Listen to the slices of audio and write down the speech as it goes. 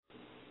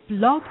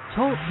Blog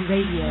Talk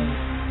Radio.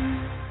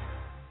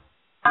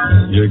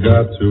 You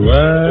got to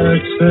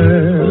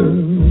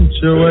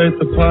accentuate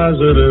the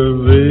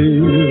positive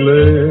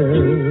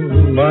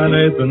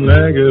eliminate the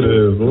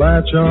negative,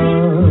 latch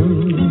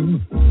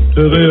on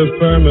to the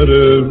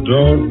affirmative,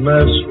 don't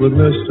mess with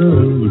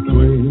Mr.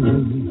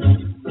 In-Between.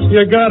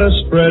 You gotta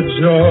spread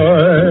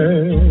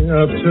joy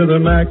up to the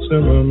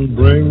maximum,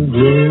 bring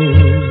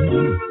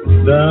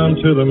gloom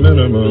down to the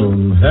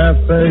minimum, have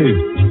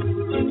faith.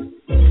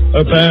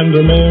 A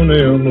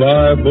pandemonium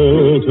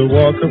liable to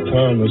walk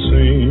upon the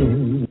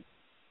scene.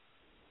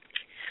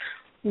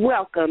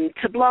 Welcome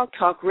to Blog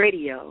Talk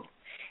Radio,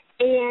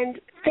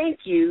 and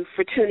thank you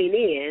for tuning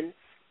in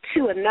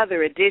to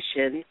another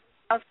edition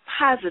of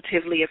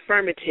Positively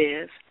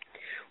Affirmative,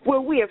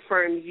 where we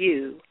affirm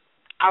you,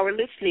 our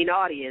listening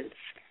audience,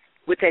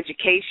 with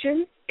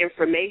education,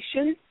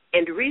 information,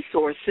 and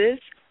resources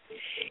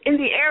in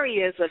the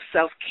areas of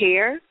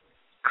self-care,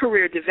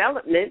 career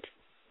development,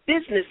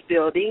 business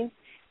building,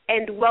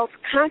 and wealth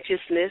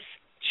consciousness,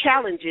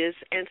 challenges,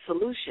 and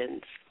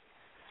solutions.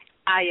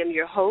 I am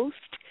your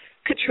host,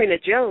 Katrina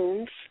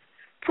Jones,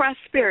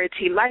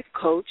 Prosperity Life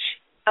Coach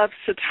of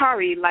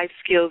Satari Life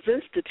Skills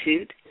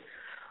Institute,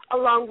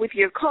 along with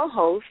your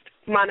co-host,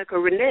 Monica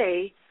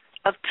Renee,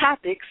 of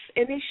Topics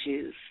and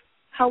Issues.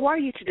 How are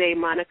you today,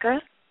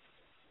 Monica?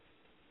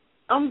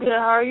 I'm good.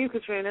 How are you,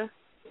 Katrina?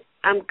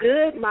 I'm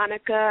good,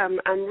 Monica.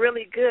 I'm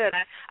really good.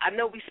 I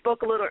know we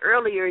spoke a little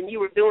earlier and you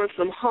were doing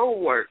some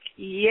homework.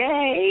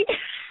 Yay.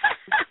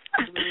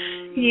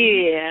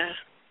 Yeah,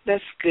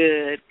 that's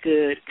good.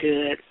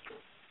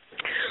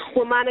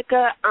 Well,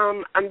 Monica,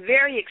 I'm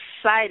very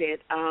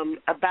excited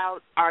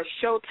about our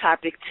show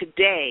topic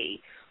today,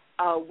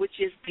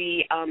 which is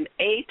the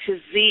A to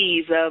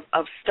Z's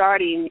of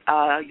starting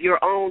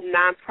your own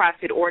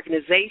nonprofit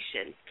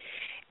organization.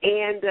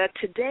 And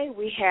today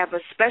we have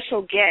a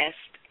special guest,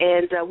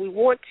 and we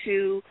want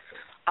to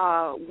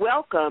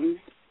welcome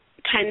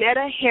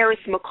Tynnetta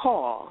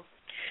Harris-McCall.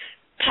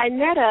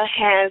 Tynnetta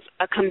has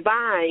a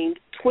combined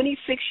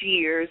 26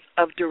 years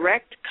of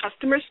direct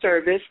customer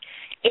service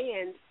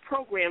and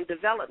program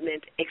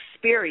development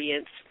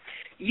experience,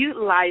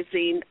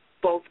 utilizing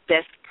both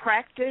best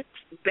practice,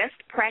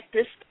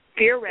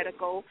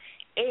 theoretical,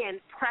 and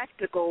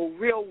practical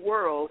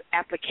real-world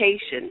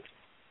applications.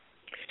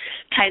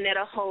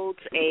 Tynnetta holds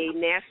a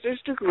master's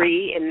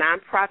degree in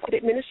nonprofit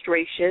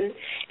administration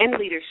and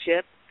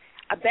leadership,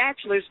 a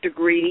bachelor's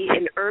degree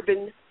in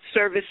urban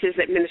services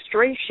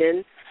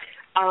administration.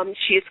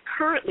 She is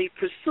currently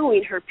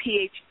pursuing her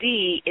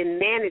PhD in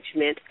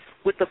management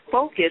with a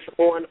focus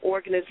on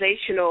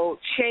organizational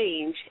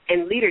change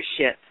and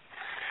leadership.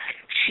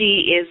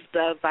 She is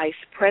the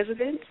vice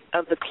president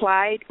of the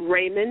Clyde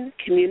Raymond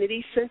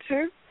Community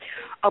Center,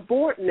 a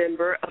board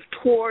member of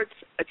Towards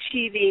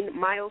Achieving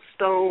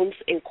Milestones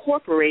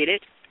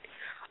Incorporated,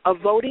 a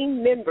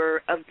voting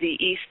member of the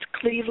East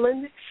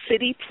Cleveland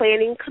City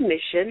Planning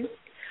Commission,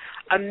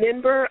 a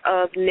member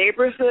of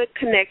Neighborhood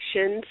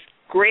Connections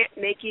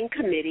Grant-Making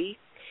Committee,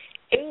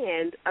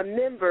 and a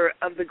member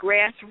of the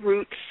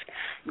Grassroots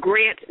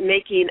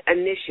Grant-Making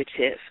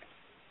Initiative.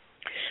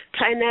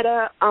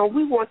 Tynnetta,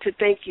 we want to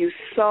thank you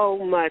so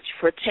much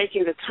for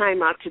taking the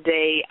time out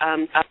today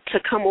to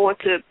come on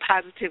to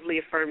Positively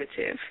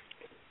Affirmative.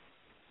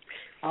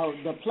 Oh,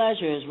 the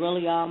pleasure is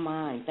really all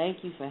mine.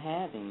 Thank you for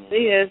having me.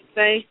 Yes,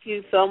 thank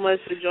you so much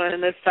for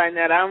joining us,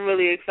 Tynnetta. I'm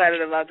really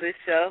excited about this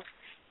show.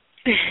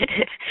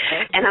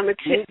 And I'm gonna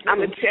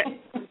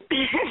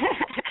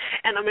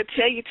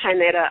tell you,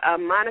 Tynnetta,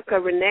 Monica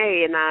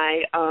Renee and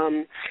I,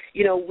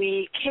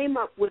 we came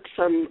up with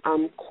some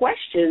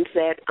questions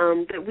that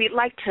we'd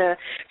like to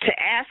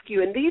ask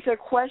you, and these are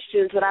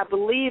questions that I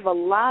believe a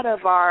lot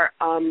of our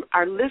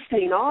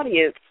listening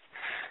audience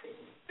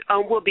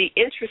will be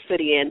interested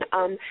in.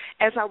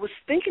 As I was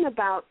thinking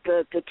about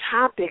the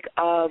topic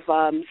of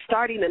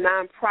starting a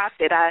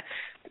nonprofit,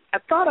 I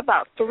thought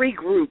about three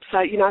groups.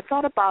 I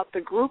thought about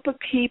the group of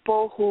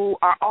people who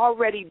are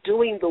already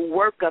doing the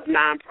work of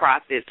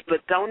nonprofits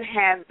but don't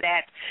have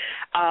that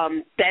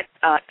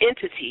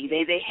entity.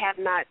 They have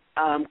not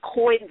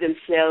coined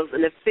themselves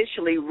and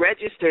officially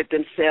registered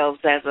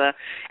themselves as a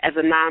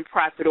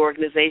nonprofit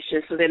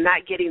organization, so they're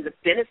not getting the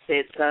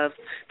benefits of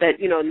that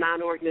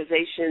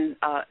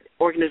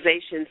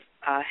organizations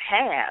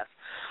have.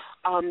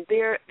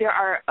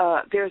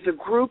 There's a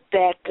group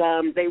that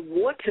they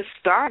want to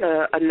start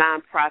a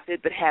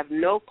nonprofit but have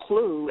no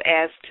clue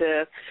as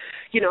to,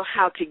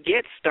 how to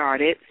get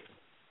started.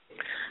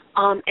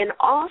 And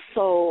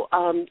also,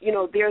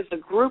 there's a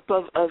group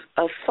of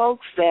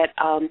folks that,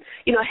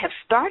 have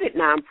started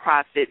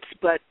nonprofits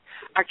but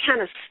are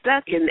kind of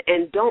stuck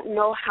and don't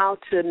know how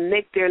to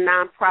make their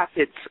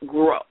nonprofits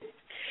grow.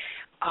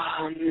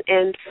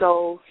 And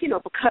so,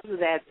 because of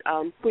that,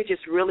 we're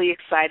just really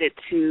excited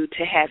to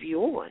have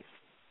you on.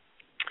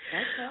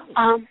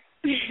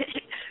 Okay.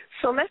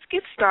 So let's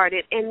get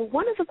started. And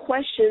one of the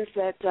questions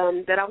that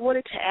I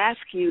wanted to ask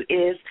you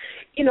is,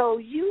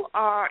 you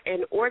are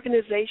an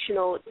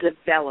organizational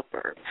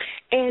developer,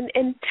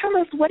 and tell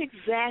us what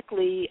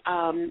exactly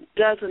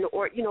does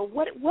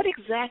what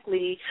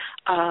exactly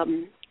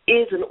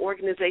is an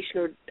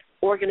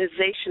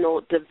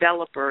organizational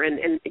developer,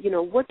 and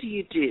what do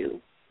you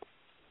do?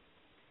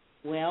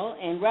 Well,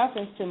 in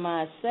reference to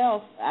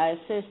myself, I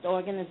assist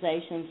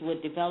organizations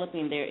with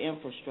developing their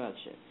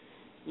infrastructure.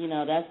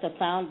 That's the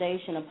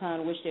foundation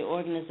upon which their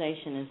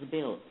organization is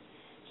built.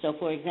 So,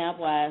 for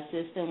example, I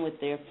assist them with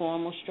their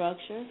formal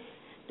structure,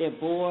 their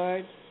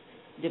boards,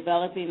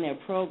 developing their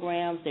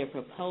programs, their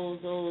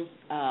proposals,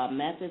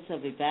 methods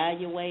of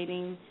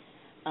evaluating,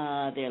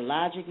 their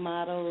logic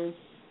models,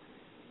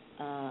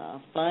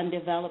 fund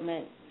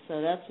development.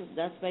 So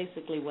that's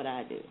basically what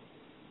I do.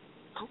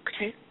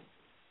 Okay.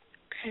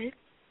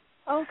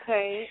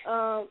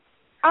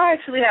 I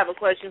actually have a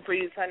question for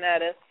you,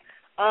 Tynnetta.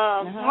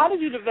 How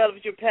did you develop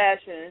your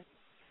passion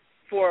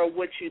for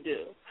what you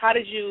do? How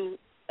did you,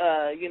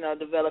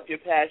 develop your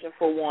passion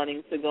for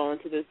wanting to go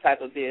into this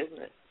type of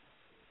business?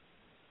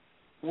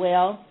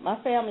 Well, my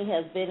family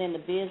has been in the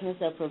business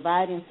of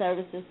providing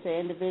services to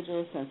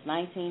individuals since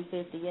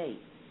 1958.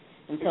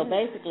 And so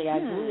basically I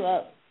grew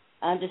up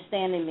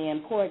understanding the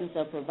importance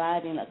of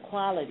providing a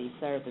quality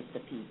service to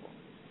people.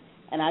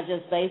 And I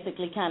just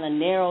basically kind of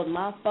narrowed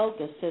my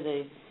focus to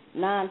the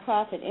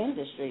nonprofit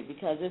industry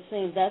because it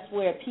seems that's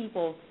where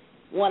people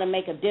want to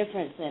make a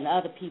difference in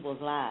other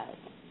people's lives.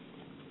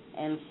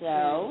 And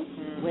so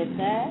with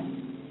that,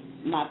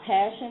 my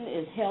passion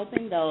is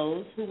helping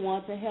those who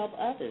want to help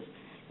others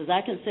because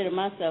I consider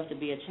myself to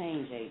be a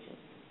change agent.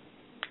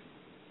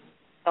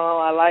 Oh,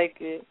 I like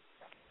it.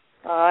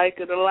 I like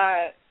it a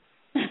lot.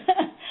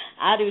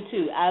 I do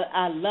too.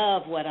 I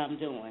love what I'm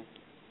doing.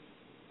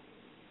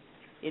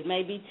 It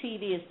may be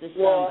tedious to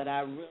some, but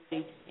I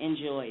really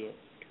enjoy it.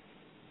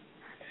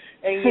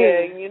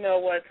 And you know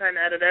what,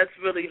 Tynnetta, that's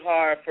really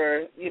hard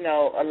for,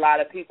 a lot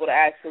of people to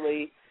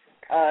actually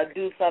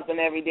do something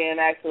every day and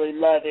actually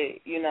love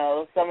it.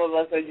 Some of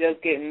us are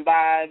just getting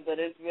by, but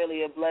it's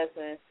really a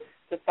blessing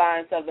to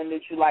find something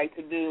that you like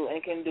to do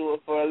and can do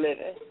it for a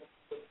living.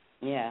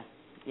 Yeah,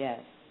 yes.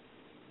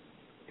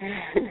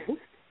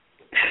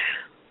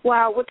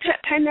 Wow, well,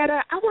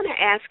 Tynnetta, I want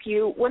to ask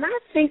you, when I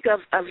think of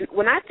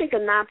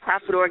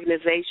nonprofit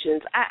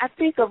organizations, I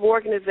think of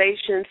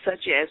organizations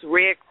such as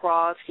Red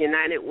Cross,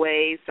 United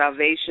Way,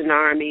 Salvation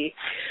Army.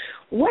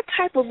 What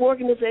type of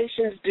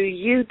organizations do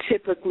you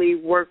typically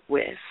work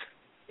with?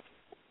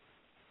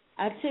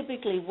 I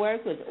typically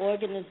work with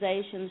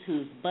organizations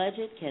whose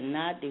budget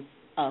cannot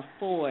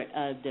afford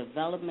a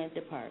development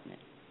department.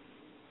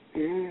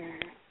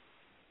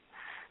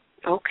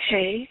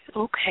 Okay.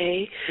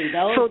 See,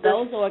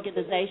 those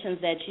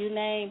organizations that you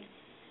named,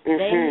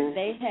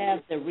 they have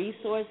the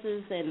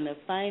resources and the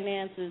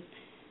finances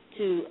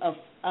to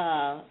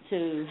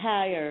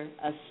hire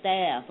a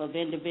staff of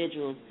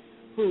individuals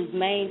whose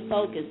main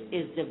focus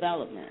is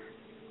development.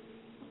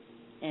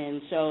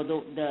 And so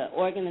the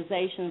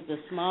organizations, the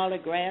smaller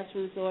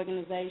grassroots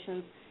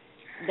organizations,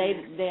 they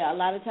a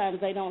lot of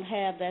times they don't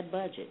have that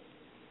budget.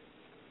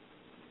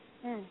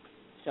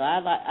 So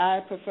I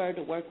prefer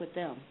to work with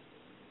them.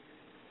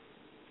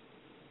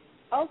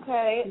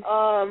 Okay.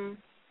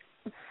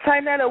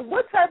 Tynnetta,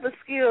 what type of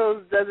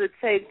skills does it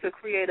take to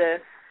create a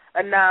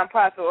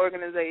nonprofit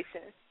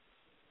organization?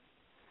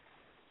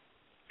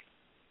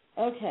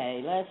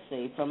 Okay, let's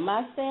see. From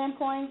my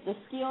standpoint, the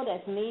skill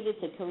that's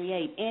needed to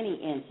create any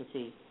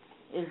entity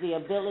is the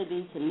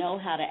ability to know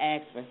how to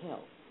ask for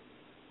help.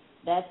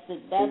 That's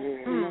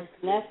most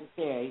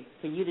necessary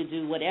for you to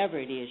do whatever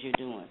it is you're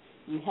doing.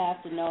 You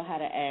have to know how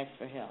to ask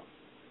for help.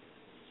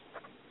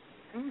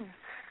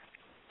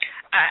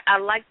 I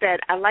like that.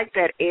 I like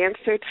that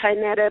answer,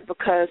 Tynnetta,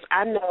 because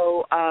I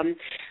know.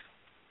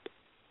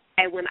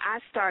 And when I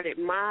started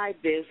my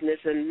business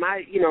and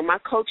my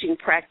coaching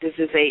practice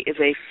is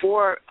a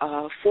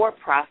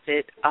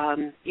for-profit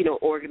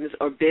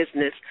or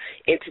business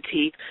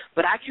entity.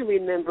 But I can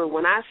remember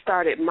when I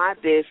started my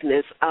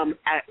business,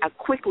 I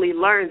quickly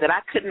learned that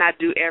I could not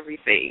do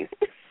everything.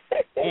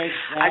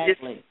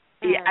 Exactly.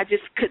 I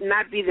just could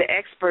not be the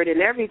expert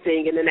in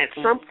everything. And then at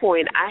some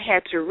point I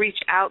had to reach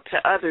out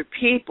to other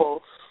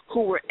people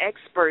who were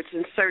experts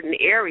in certain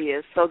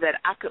areas so that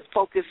I could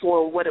focus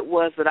on what it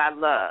was that I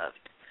loved.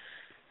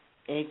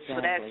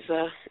 Exactly.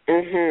 So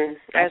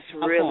that's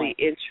really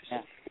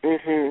interesting.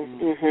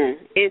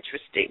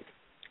 Interesting.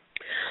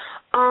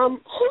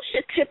 Who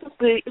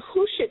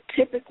should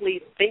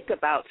typically think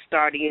about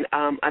starting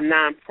a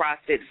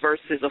nonprofit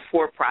versus a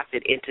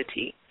for-profit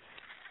entity?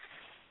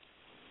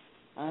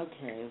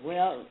 Okay,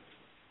 well,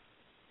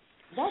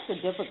 that's a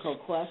difficult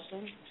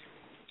question.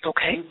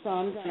 Okay. And so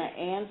I'm going to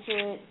answer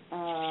it.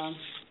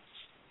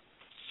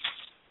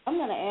 I'm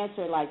going to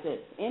answer it like this.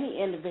 Any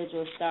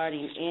individual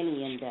starting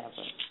any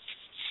endeavor,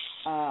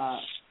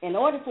 in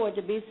order for it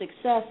to be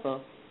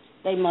successful,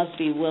 they must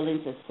be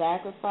willing to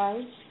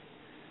sacrifice,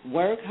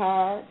 work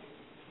hard,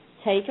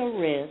 take a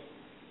risk,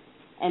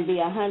 and be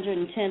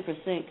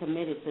 110%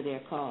 committed to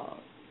their cause.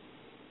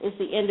 It's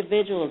the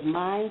individual's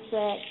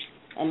mindset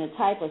and the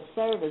type of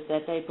service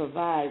that they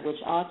provide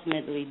which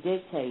ultimately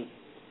dictates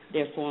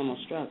their formal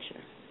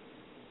structure.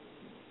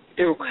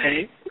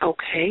 Okay.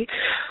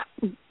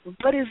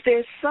 But is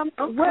there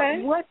something?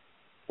 Okay.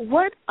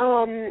 What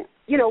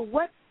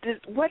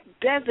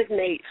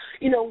designates?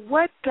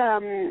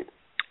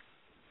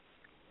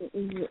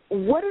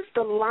 What is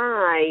the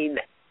line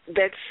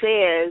that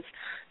says,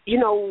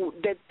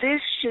 that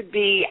this should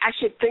be, I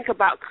should think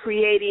about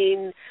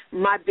creating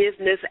my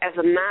business as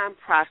a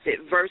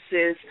nonprofit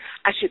versus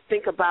I should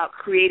think about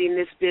creating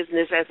this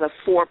business as a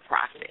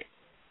for-profit?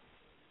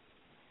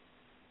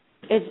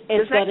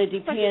 It's going to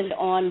depend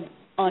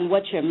on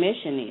what your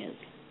mission is.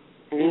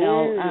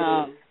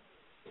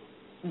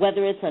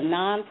 Whether it's a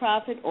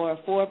nonprofit or a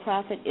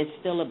for-profit, it's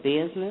still a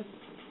business.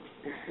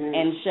 Mm-hmm.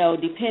 And so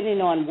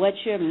depending on what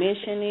your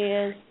mission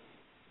is,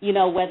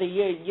 whether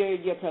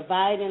you're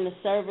providing the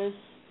service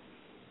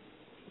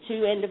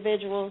to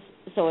individuals,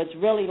 so it's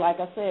really, like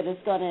I said,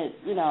 it's going to,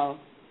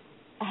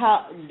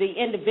 how the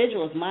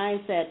individual's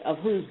mindset of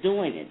who's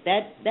doing it,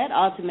 that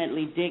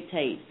ultimately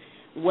dictates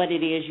what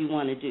it is you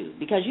want to do.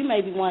 Because you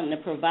may be wanting to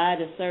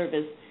provide a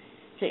service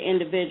to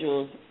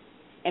individuals,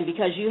 and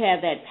because you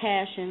have that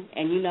passion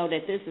and you know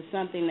that this is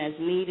something that's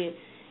needed,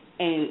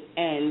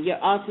 and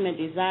your ultimate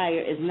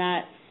desire is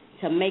not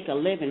to make a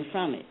living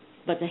from it,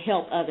 but to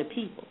help other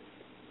people.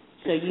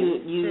 So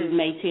you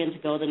may tend to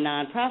go the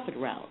nonprofit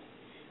route.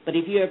 But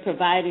if you're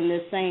providing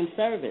this same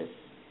service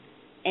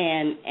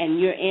and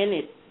you're in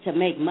it to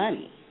make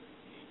money,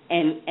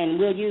 and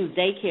we'll use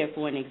daycare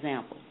for an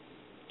example.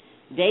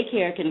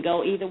 Daycare can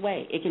go either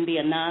way. It can be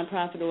a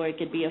nonprofit or it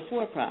could be a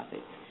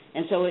for-profit.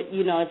 And so,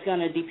 it's going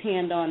to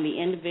depend on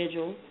the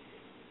individual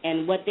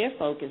and what their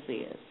focus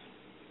is.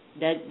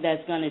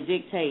 That's going to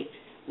dictate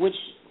which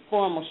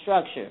formal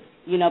structure,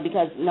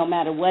 because no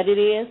matter what it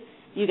is,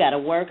 you got to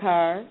work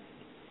hard,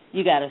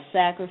 you got to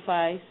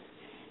sacrifice,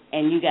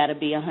 and you got to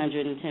be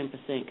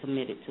 110%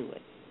 committed to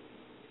it.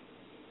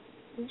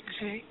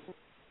 Okay.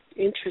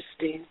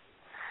 Interesting.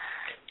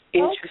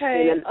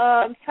 Okay,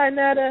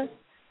 Tynnetta,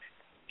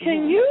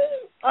 can you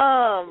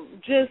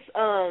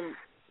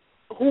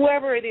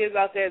whoever it is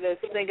out there that's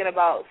thinking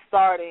about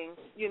starting,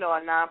 a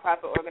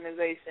nonprofit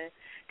organization,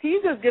 can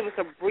you just give us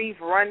a brief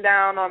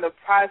rundown on the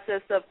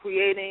process of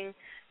creating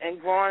and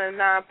growing a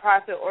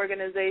nonprofit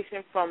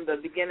organization from the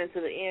beginning to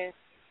the end?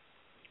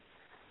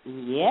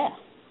 Yeah.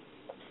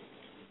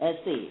 Let's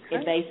see. Okay.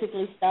 It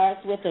basically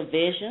starts with a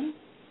vision.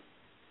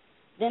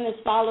 Then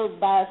it's followed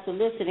by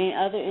soliciting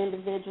other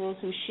individuals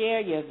who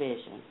share your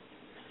vision.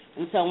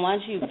 And so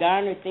once you've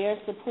garnered their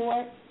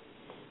support,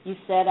 you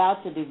set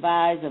out to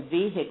devise a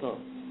vehicle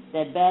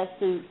that best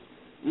suits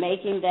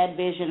making that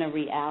vision a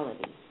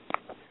reality.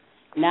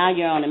 Now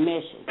you're on a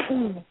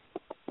mission,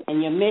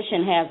 and your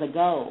mission has a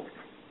goal.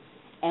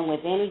 And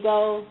with any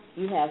goal,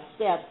 you have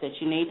steps that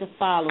you need to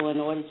follow in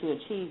order to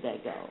achieve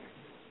that goal.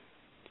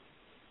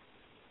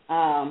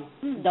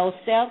 Those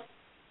steps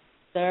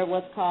serve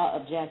what's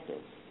called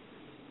objectives.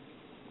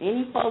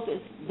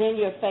 Then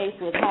you're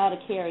faced with how to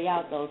carry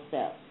out those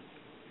steps.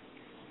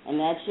 And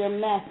that's your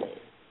method.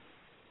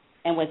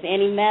 And with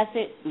any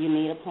method, you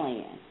need a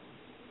plan.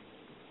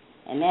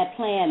 And that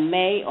plan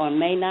may or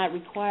may not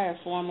require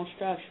formal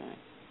structuring.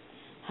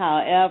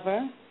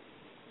 However,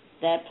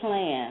 that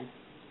plan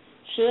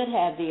should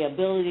have the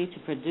ability to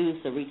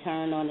produce a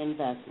return on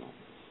investment,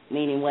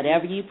 meaning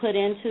whatever you put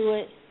into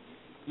it,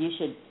 you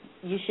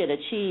should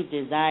achieve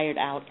desired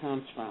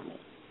outcomes from it.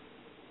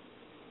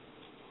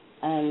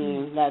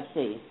 Let's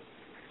see.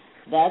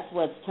 That's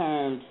what's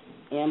termed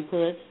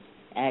inputs,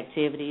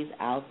 activities,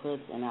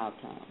 outputs, and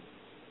outcomes.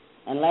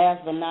 And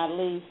last but not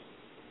least,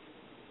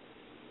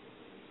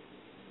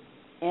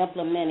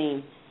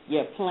 implementing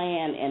your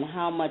plan and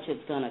how much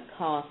it's going to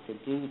cost to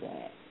do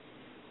that.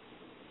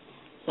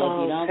 So if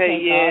you don't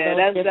take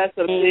all those that's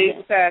a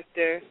big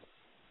factor.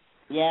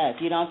 Yeah,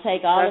 if you don't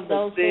take all of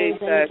those things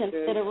into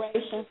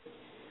consideration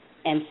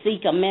and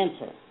seek a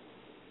mentor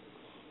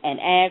and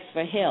ask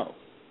for help,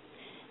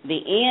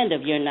 the end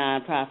of your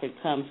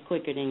nonprofit comes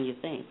quicker than you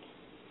think,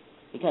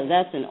 because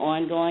that's an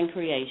ongoing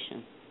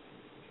creation.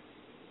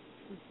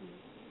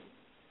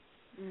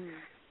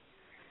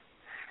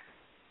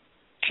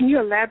 Can you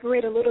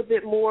elaborate a little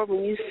bit more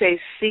when you say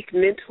seek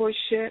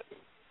mentorship?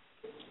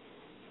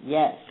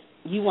 Yes.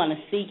 You want to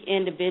seek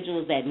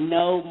individuals that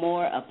know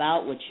more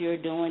about what you're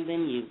doing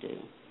than you do.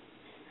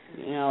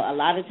 A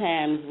lot of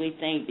times we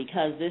think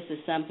because this is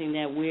something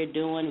that we're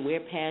doing, we're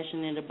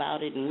passionate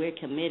about it, and we're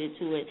committed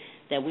to it,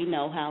 that we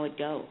know how it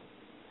goes.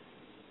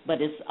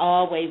 But it's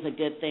always a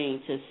good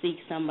thing to seek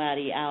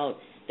somebody out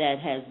that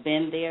has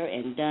been there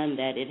and done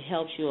that. It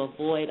helps you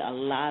avoid a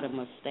lot of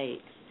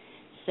mistakes,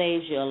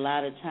 saves you a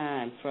lot of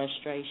time,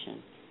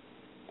 frustration.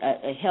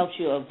 It helps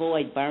you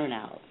avoid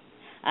burnout.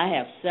 I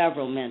have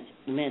several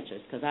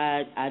mentors because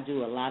I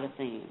do a lot of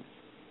things.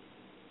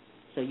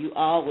 So you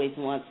always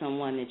want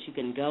someone that you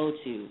can go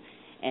to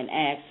and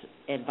ask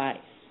advice.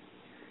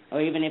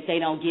 Or even if they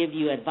don't give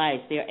you advice,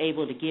 they're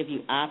able to give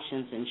you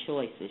options and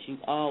choices. You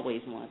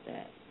always want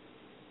that.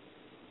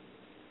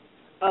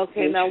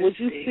 Okay, now would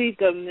you seek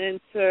a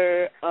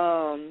mentor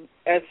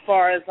as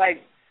far as,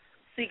 like,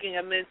 seeking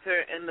a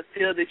mentor in the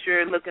field that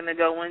you're looking to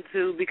go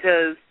into?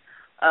 Because,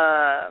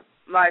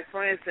 like,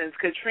 for instance,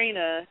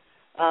 Katrina,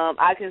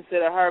 I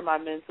consider her my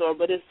mentor,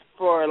 but it's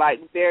for, like,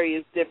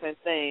 various different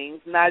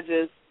things, not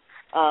just,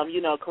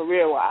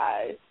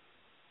 career-wise.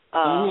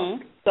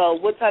 So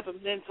what type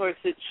of mentor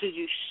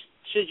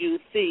should you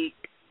seek,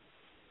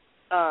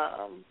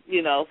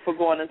 for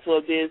going into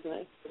a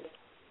business?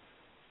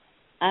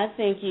 I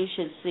think you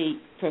should seek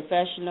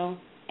professional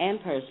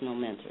and personal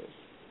mentors,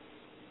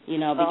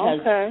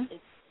 because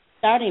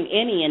starting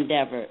any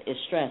endeavor is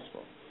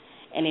stressful.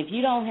 And if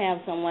you don't have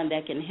someone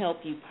that can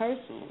help you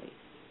personally,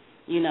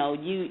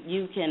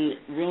 you can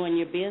ruin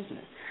your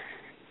business.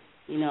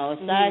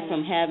 Aside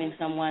from having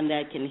someone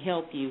that can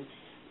help you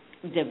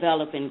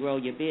develop and grow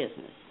your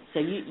business. So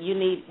you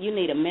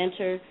need a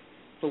mentor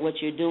for what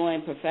you're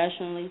doing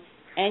professionally,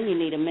 and you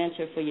need a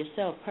mentor for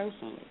yourself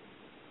personally.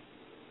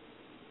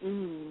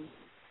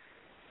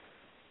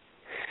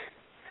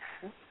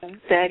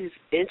 That is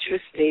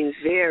interesting,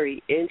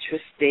 very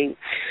interesting.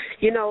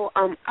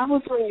 I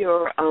was on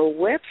your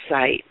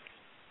website,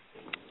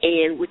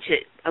 and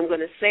I'm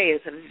going to say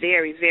is a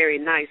very, very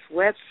nice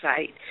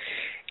website.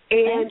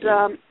 And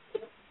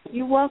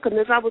you're welcome.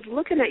 As I was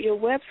looking at your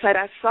website,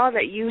 I saw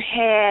that you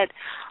had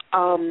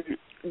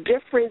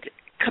different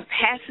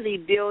capacity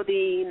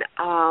building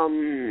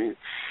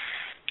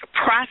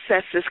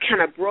processes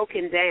kind of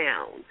broken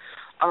down.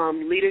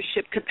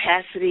 Leadership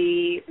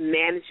capacity,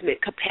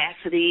 management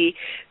capacity,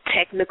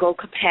 technical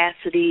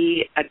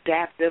capacity,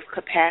 adaptive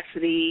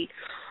capacity,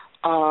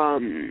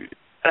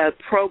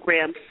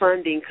 program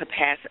funding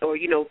capacity, or,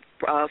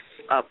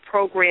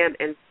 program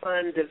and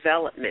fund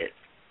development.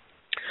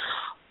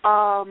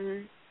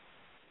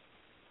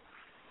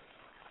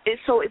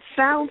 So it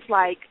sounds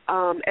like,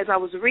 as I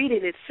was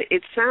reading,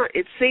 it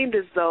seemed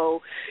as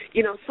though,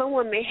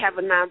 someone may have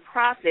a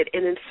nonprofit,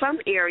 and in some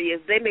areas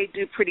they may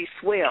do pretty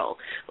swell.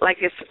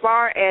 Like as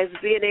far as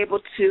being able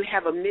to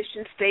have a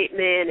mission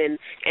statement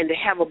and to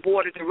have a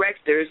board of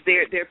directors,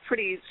 they're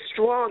pretty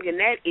strong in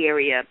that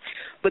area.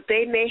 But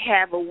they may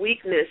have a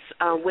weakness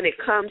when it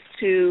comes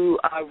to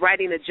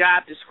writing a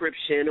job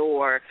description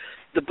or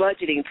the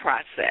budgeting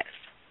process.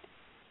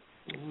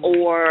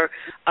 Or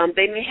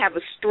they may have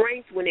a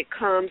strength when it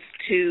comes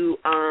to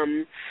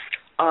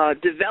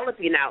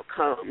developing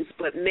outcomes,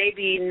 but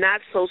maybe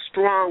not so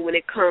strong when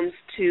it comes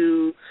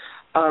to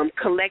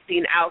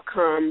collecting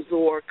outcomes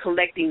or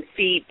collecting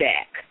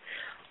feedback.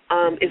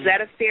 Is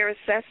that a fair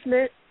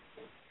assessment?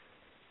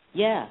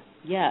 Yeah.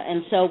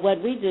 And so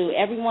what we do,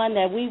 everyone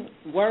that we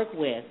work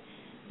with,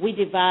 we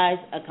devise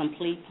a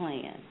complete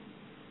plan.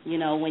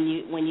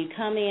 When you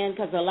come in,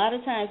 because a lot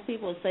of times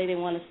people say they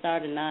want to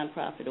start a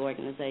nonprofit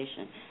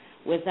organization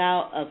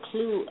without a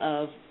clue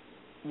of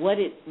what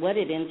it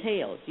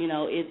entails.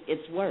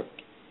 It's work.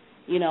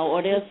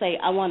 Or they'll say,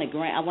 I want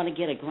to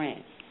get a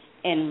grant,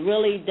 and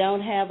really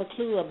don't have a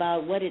clue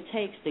about what it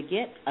takes to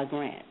get a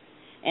grant.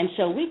 And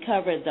so we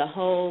cover the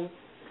whole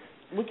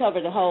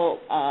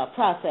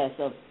process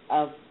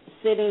of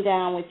sitting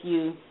down with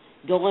you,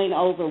 going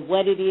over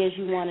what it is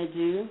you want to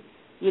do.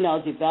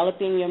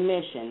 Developing your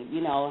mission,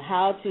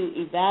 how to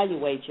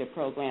evaluate your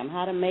program,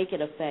 how to make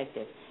it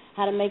effective,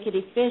 how to make it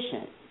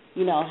efficient,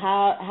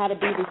 how to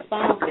be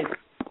responsive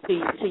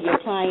to your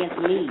client's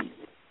needs.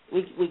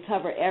 We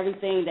cover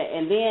everything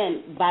and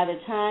then by the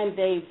time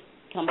they've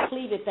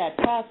completed that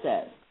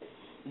process,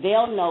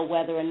 they'll know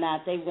whether or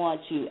not they want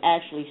to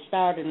actually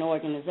start an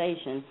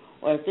organization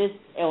or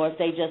if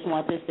they just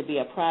want this to be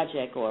a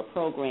project or a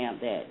program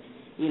that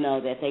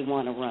they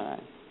want to run.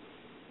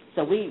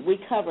 So we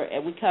cover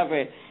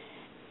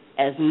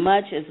as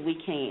much as we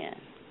can.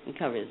 We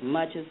cover as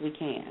much as we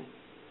can.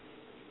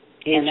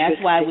 And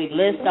that's why we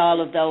list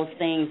all of those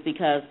things,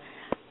 because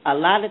a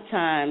lot of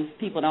times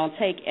people don't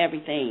take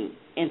everything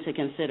into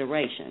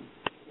consideration.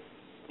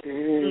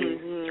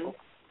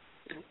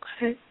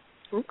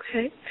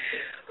 Okay.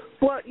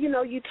 Well,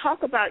 you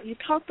talked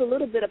a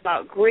little bit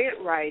about grant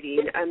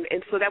writing,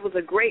 and so that was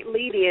a great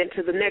lead-in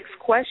to the next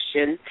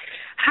question.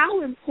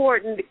 How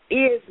important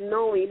is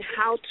knowing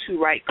how to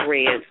write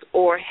grants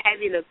or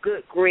having a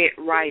good grant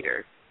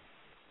writer?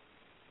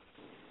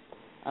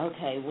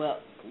 Okay, well,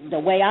 the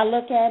way I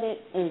look at it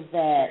is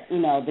that,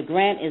 the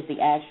grant is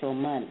the actual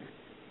money.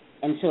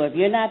 And so if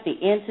you're not the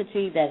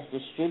entity that's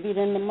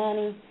distributing the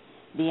money,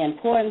 the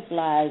importance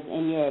lies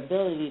in your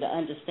ability to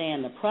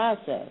understand the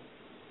process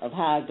of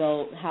how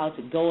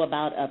to go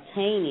about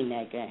obtaining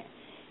that grant,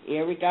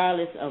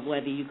 irregardless of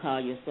whether you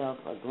call yourself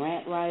a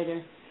grant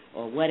writer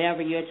or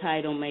whatever your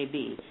title may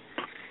be.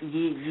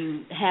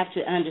 You have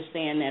to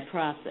understand that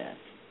process,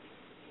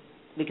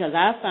 because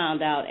I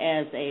found out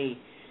as a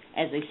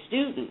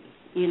student,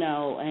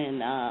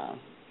 and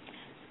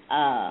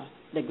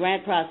the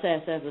grant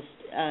process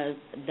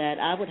that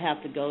I would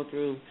have to go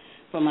through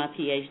for my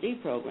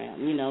PhD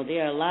program.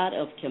 There are a lot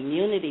of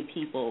community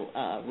people,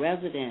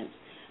 residents,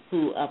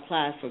 who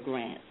apply for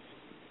grants.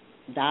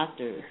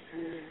 Doctors,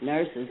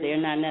 nurses,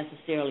 they're not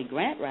necessarily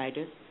grant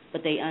writers,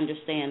 but they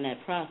understand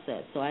that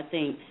process. So I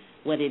think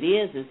what it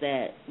is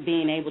that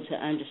being able to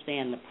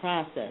understand the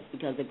process,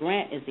 because the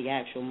grant is the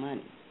actual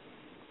money.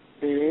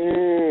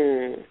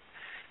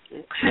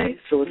 Okay,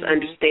 so it's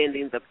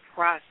understanding the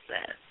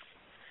process.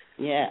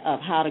 Yeah, of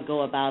how to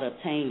go about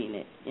obtaining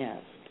it,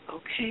 yes.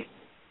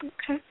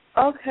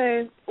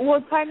 Okay.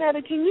 Well,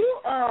 Tynnetta, can you,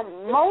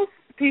 most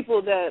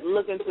people that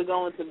looking to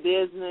go into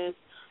business,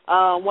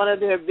 one of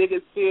their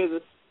biggest fears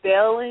is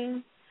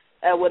failing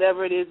at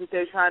whatever it is that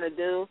they're trying to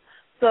do.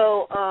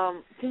 So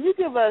can you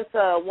give us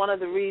one of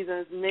the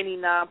reasons many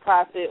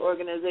nonprofit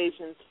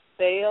organizations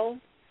fail?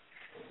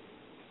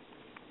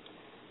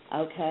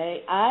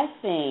 Okay. I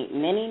think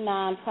many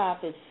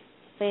nonprofits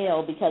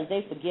fail because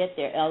they forget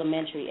their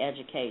elementary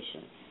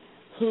education.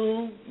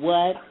 Who,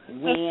 what,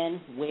 when,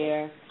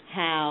 where,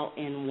 how,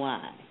 and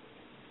why.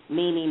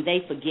 Meaning they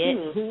forget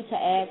who to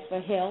ask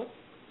for help,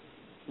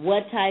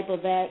 what type of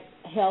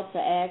help to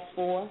ask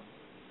for,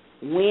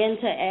 when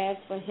to ask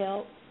for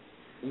help,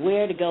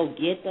 where to go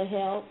get the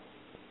help,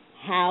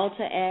 how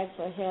to ask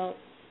for help,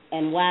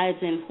 and why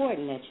it's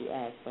important that you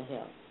ask for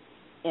help.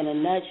 In a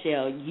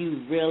nutshell,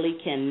 you really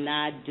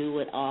cannot do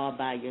it all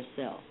by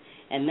yourself,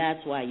 and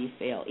that's why you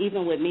fail.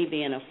 Even with me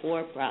being a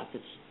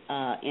for-profit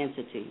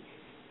entity,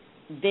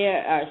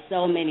 there are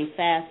so many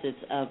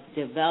facets of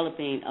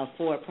developing a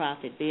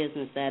for-profit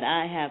business that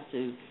I have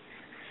to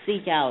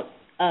seek out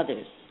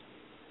others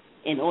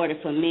in order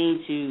for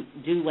me to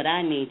do what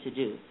I need to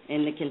do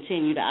and to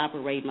continue to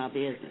operate my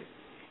business.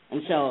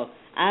 And so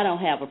I don't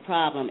have a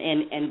problem.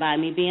 And by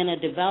me being a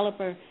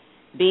developer,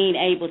 being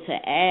able to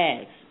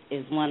ask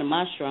is one of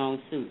my strong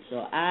suits.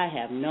 So I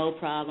have no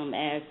problem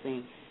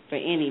asking for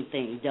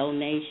anything,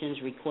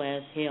 donations,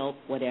 requests, help,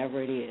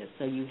 whatever it is.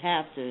 So you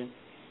have to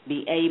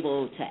be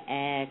able to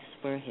ask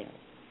for help.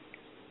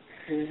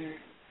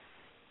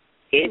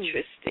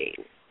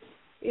 Interesting.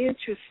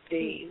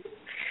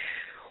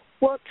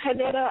 Well,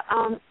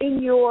 Tynnetta,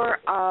 in your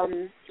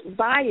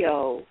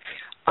bio,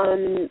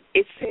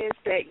 it says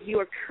that you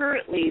are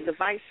currently the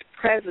vice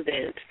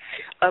president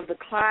of the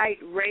Clyde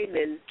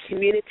Raymond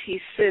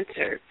Community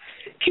Center.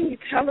 Can you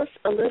tell us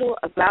a little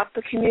about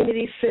the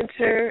Community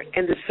Center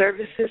and the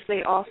services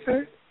they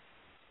offer?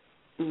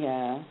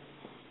 Yeah,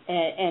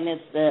 and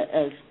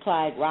it's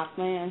Clyde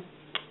Rockman.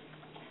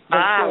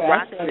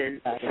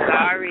 Rockman.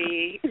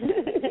 Sorry.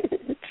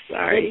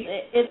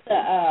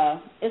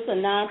 It's a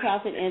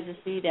nonprofit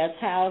entity that's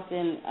housed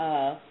in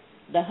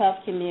the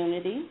Huff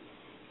community,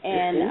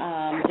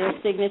 and their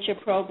signature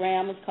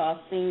program is called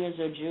Seniors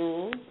Are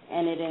Jewels,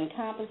 and it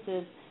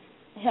encompasses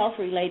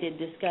health-related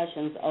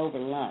discussions over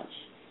lunch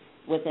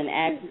with an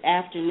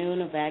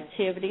afternoon of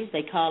activities.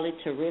 They call it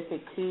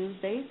Terrific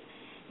Tuesdays.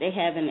 They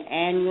have an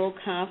annual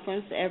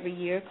conference every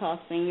year called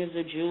Seniors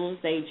Are Jewels.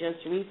 They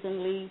just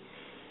recently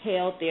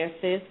held their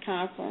 5th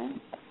conference.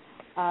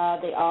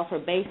 They offer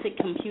basic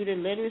computer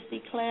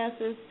literacy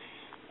classes,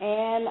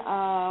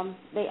 and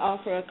they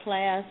offer a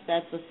class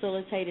that's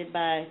facilitated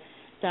by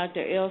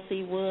Dr.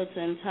 L.C. Woods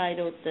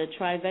entitled The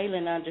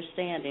Trivalent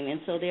Understanding.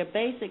 And so their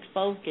basic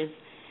focus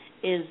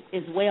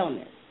is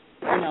wellness,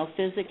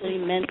 physically,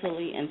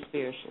 mentally, and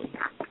spiritually.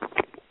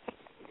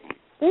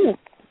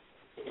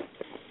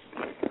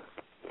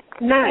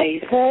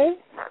 Nice.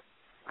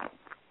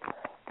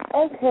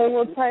 Okay,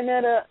 well,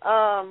 Tynnetta,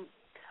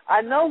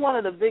 I know one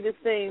of the biggest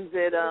things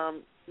that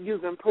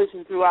you've been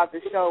pushing throughout the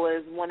show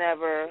is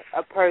whenever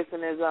a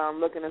person is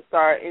looking to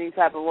start any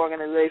type of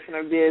organization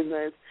or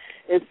business,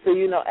 is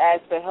to,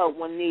 ask for help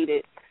when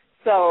needed.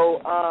 So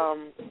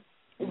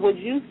would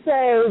you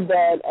say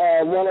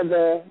that one of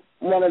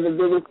the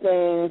biggest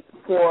things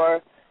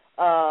for,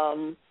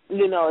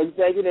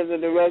 executives or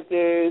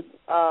directors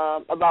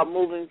about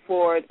moving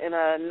forward in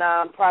a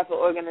nonprofit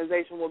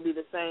organization will be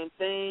the same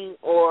thing,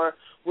 or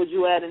would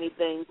you add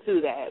anything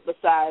to that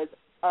besides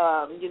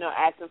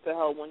asking for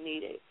help when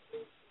needed?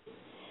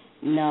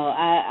 No,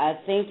 I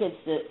think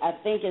it's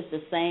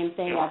the same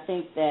thing. I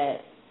think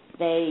that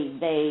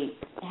they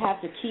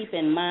have to keep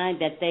in mind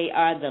that they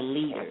are the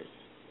leaders,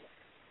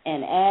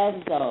 and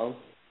as though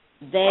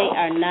they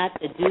are not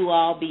the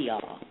do-all,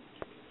 be-all,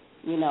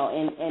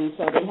 and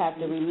so they have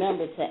to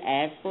remember to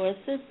ask for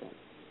assistance,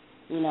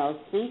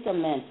 seek a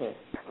mentor,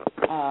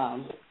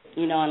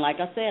 and like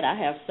I said, I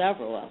have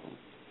several of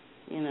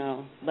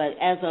them, but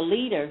as a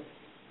leader,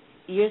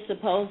 you're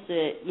supposed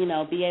to,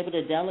 be able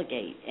to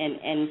delegate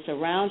and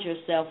surround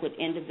yourself with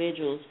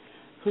individuals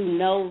who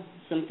know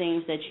some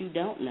things that you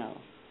don't know.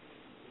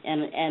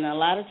 And a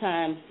lot of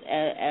times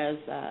as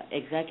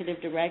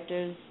executive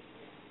directors,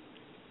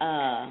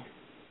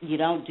 you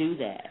don't do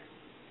that.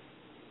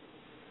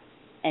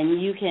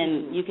 And you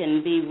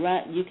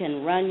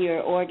can run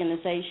your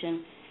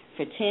organization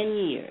for 10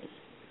 years,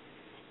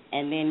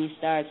 and then you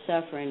start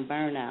suffering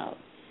burnout.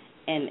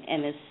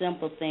 And it's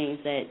simple things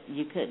that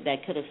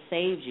could have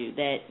saved you,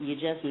 that you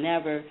just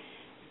never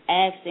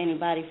asked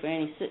anybody for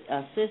any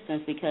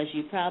assistance because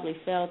you probably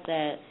felt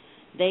that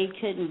they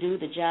couldn't do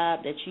the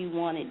job that you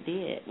wanted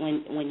did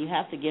when you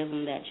have to give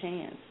them that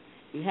chance.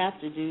 You have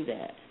to do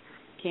that.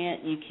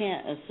 You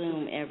can't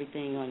assume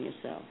everything on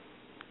yourself.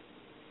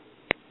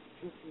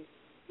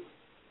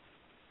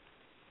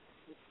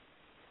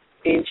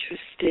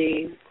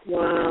 Interesting.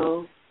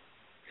 Wow.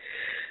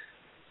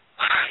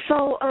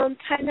 So,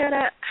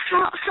 Tynnetta,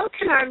 how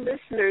can our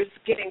listeners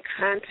get in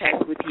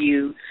contact with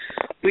you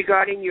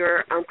regarding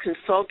your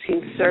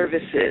consulting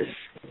services?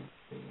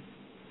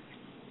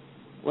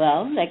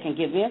 Well, they can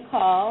give me a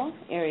call,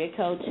 area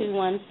code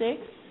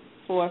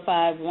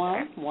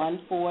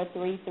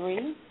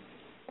 216-451-1433.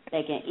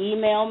 They can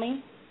email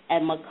me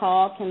at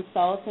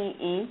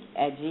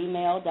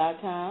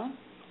mccallconsultinginc@gmail.com,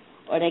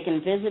 or they can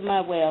visit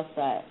my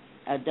website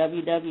at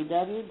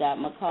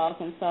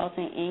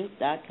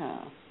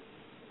www.mccallconsultinginc.com.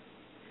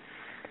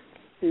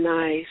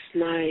 Nice.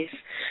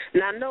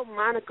 Now, I know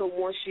Monica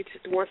wants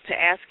to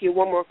ask you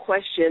one more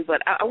question,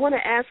 but I want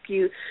to ask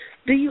you: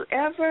 Do you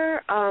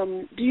ever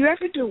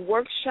do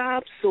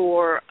workshops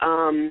or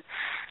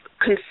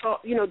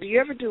consult? Do you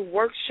ever do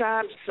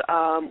workshops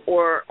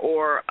or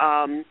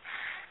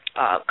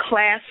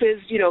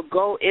classes?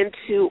 Go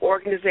into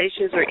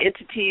organizations or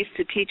entities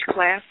to teach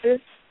classes?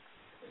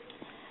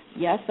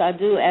 Yes, I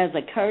do. As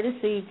a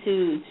courtesy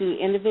to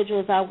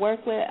individuals I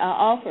work with, I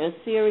offer a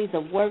series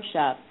of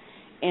workshops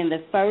in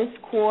the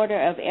first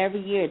quarter of every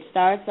year. It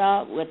starts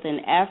out with an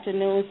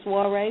afternoon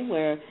soiree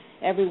where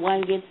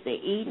everyone gets to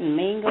eat and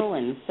mingle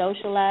and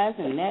socialize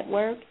and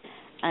network,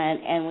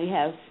 and we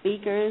have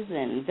speakers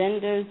and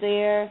vendors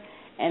there.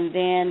 And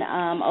then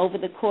over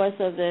the course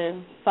of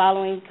the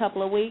following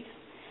couple of weeks,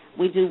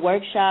 we do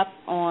workshops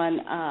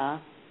on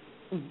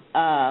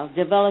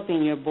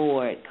developing your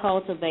board,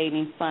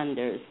 cultivating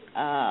funders,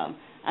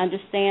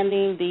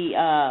 understanding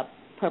the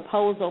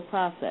proposal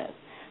process,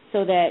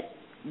 so that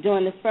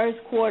during the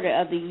first quarter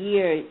of the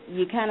year,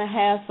 you kind of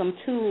have some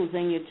tools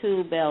in your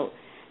tool belt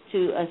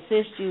to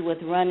assist you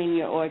with running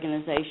your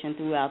organization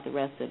throughout the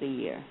rest of the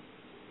year.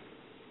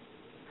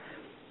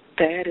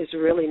 That is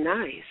really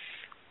nice.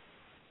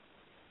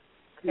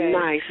 Okay.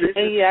 Nice.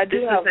 I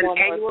do have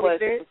one more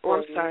question. Oh,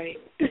 I'm sorry.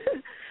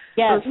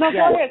 Yes, go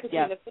ahead.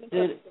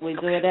 We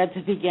do it at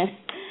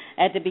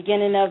the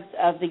beginning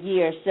of the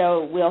year.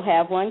 So we'll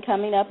have one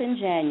coming up in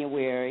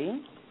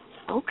January.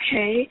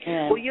 Okay.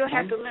 Well, you'll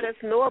have to let us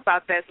know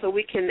about that so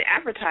we can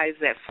advertise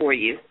that for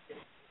you.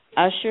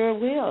 I sure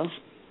will.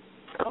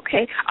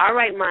 Okay. All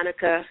right,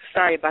 Monica.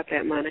 Sorry about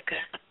that, Monica.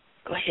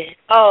 Go ahead.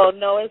 Oh,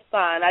 no, it's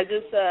fine. I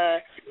just,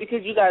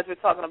 because you guys were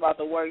talking about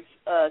the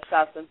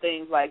workshops and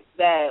things like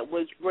that,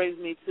 which brings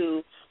me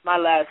to my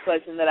last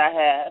question that I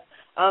have.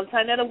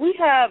 Tynnetta, we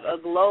have a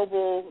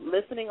global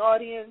listening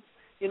audience.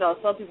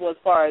 Some people as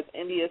far as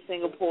India,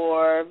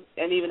 Singapore,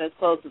 and even as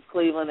close as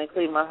Cleveland and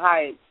Cleveland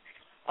Heights.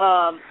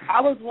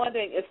 I was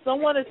wondering if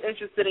someone is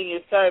interested in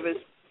your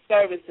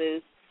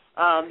services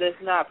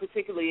that's not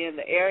particularly in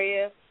the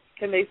area,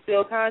 can they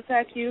still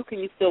contact you? Can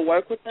you still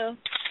work with them?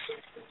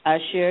 I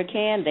sure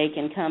can. They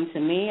can come to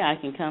me. I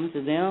can come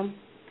to them,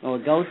 or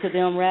go to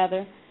them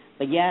rather.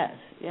 But yes,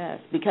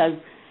 because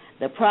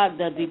the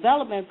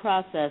development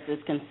process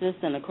is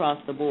consistent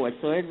across the board,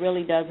 so it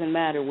really doesn't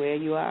matter where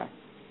you are.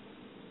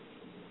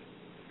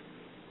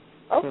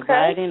 Okay.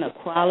 Providing a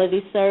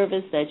quality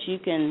service that you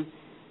can,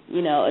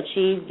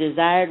 achieve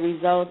desired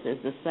results is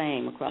the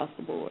same across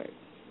the board.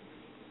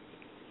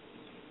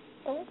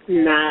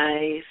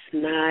 Nice.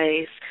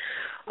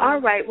 All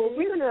right, well,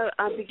 we're going to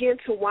begin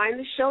to wind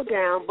the show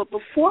down, but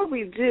before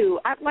we do,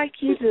 I'd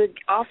like you to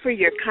offer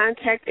your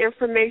contact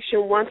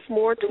information once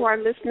more to our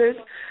listeners,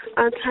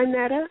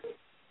 Tynnetta.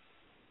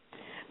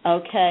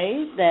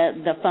 Okay,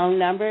 the phone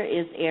number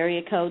is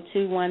area code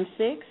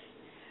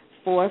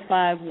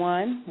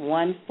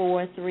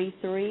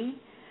 216-451-1433.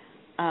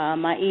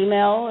 My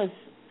email is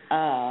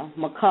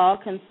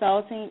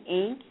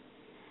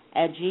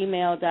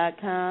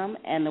mccallconsultinginc@gmail.com,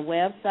 and the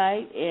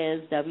website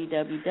is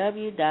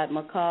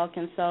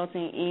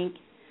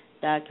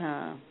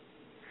www.mccallconsultinginc.com.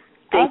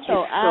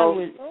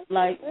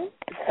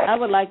 I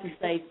would like to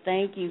say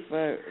thank you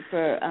for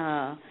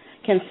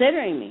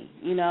considering me.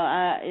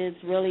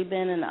 It's really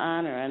been an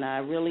honor, and I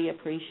really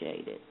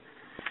appreciate it.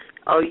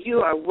 Oh,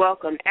 you are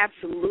welcome.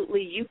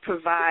 Absolutely. You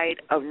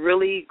provide a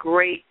really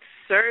great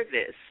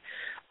service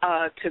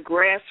to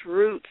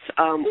grassroots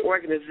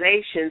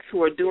organizations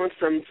who are doing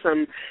some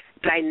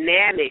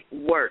dynamic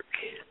work.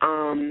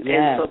 And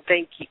so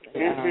thank you.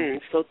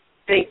 So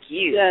thank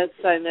you. Yes,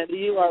 Tynnetta,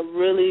 you are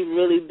really,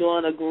 really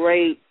doing a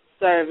great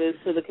service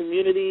to the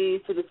community,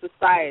 to the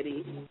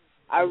society.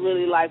 I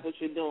really like what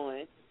you're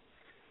doing.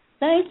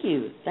 Thank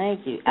you. I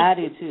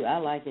do, too. I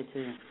like it,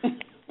 too.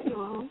 It's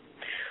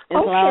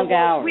long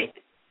hours.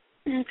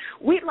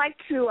 We'd like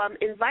to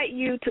invite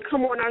you to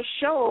come on our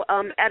show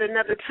at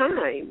another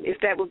time, if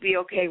that would be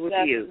okay with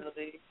you.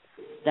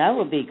 That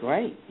would be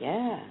great,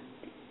 yeah.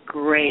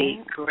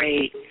 Great.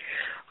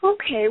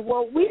 Okay,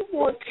 well, we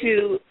want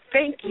to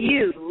thank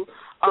you,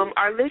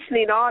 our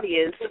listening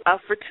audience,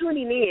 for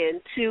tuning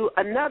in to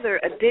another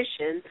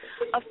edition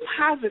of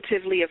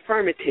Positively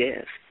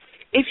Affirmative.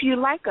 If you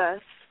like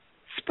us,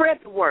 Spread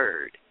the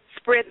word.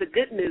 Spread the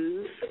good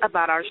news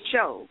about our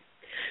show.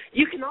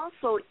 You can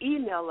also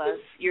email us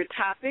your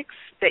topics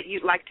that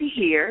you'd like to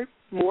hear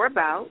more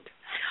about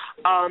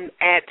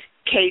at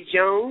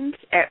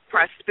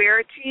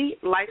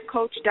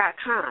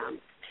kjones@prosperitylifecoach.com.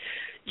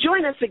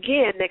 Join us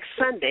again next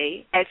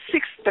Sunday at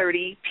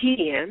 6:30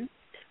 p.m.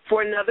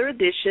 for another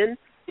edition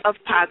of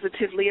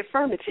Positively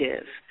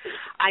Affirmative.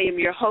 I am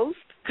your host,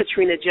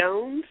 Katrina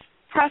Jones,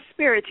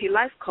 Prosperity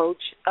Life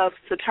Coach of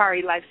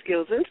Satari Life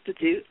Skills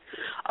Institute,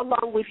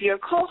 along with your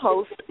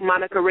co-host,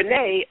 Monica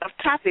Renee of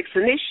Topics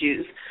and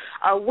Issues,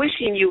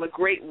 wishing you a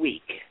great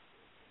week.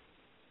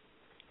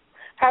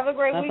 Have a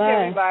great week,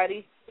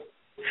 everybody.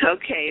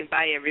 Okay,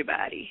 bye,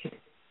 everybody.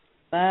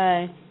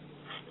 Bye.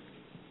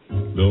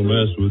 Don't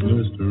mess with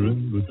Mr.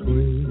 In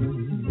Between.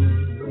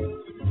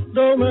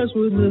 Don't mess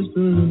with Mr.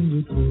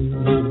 In Between.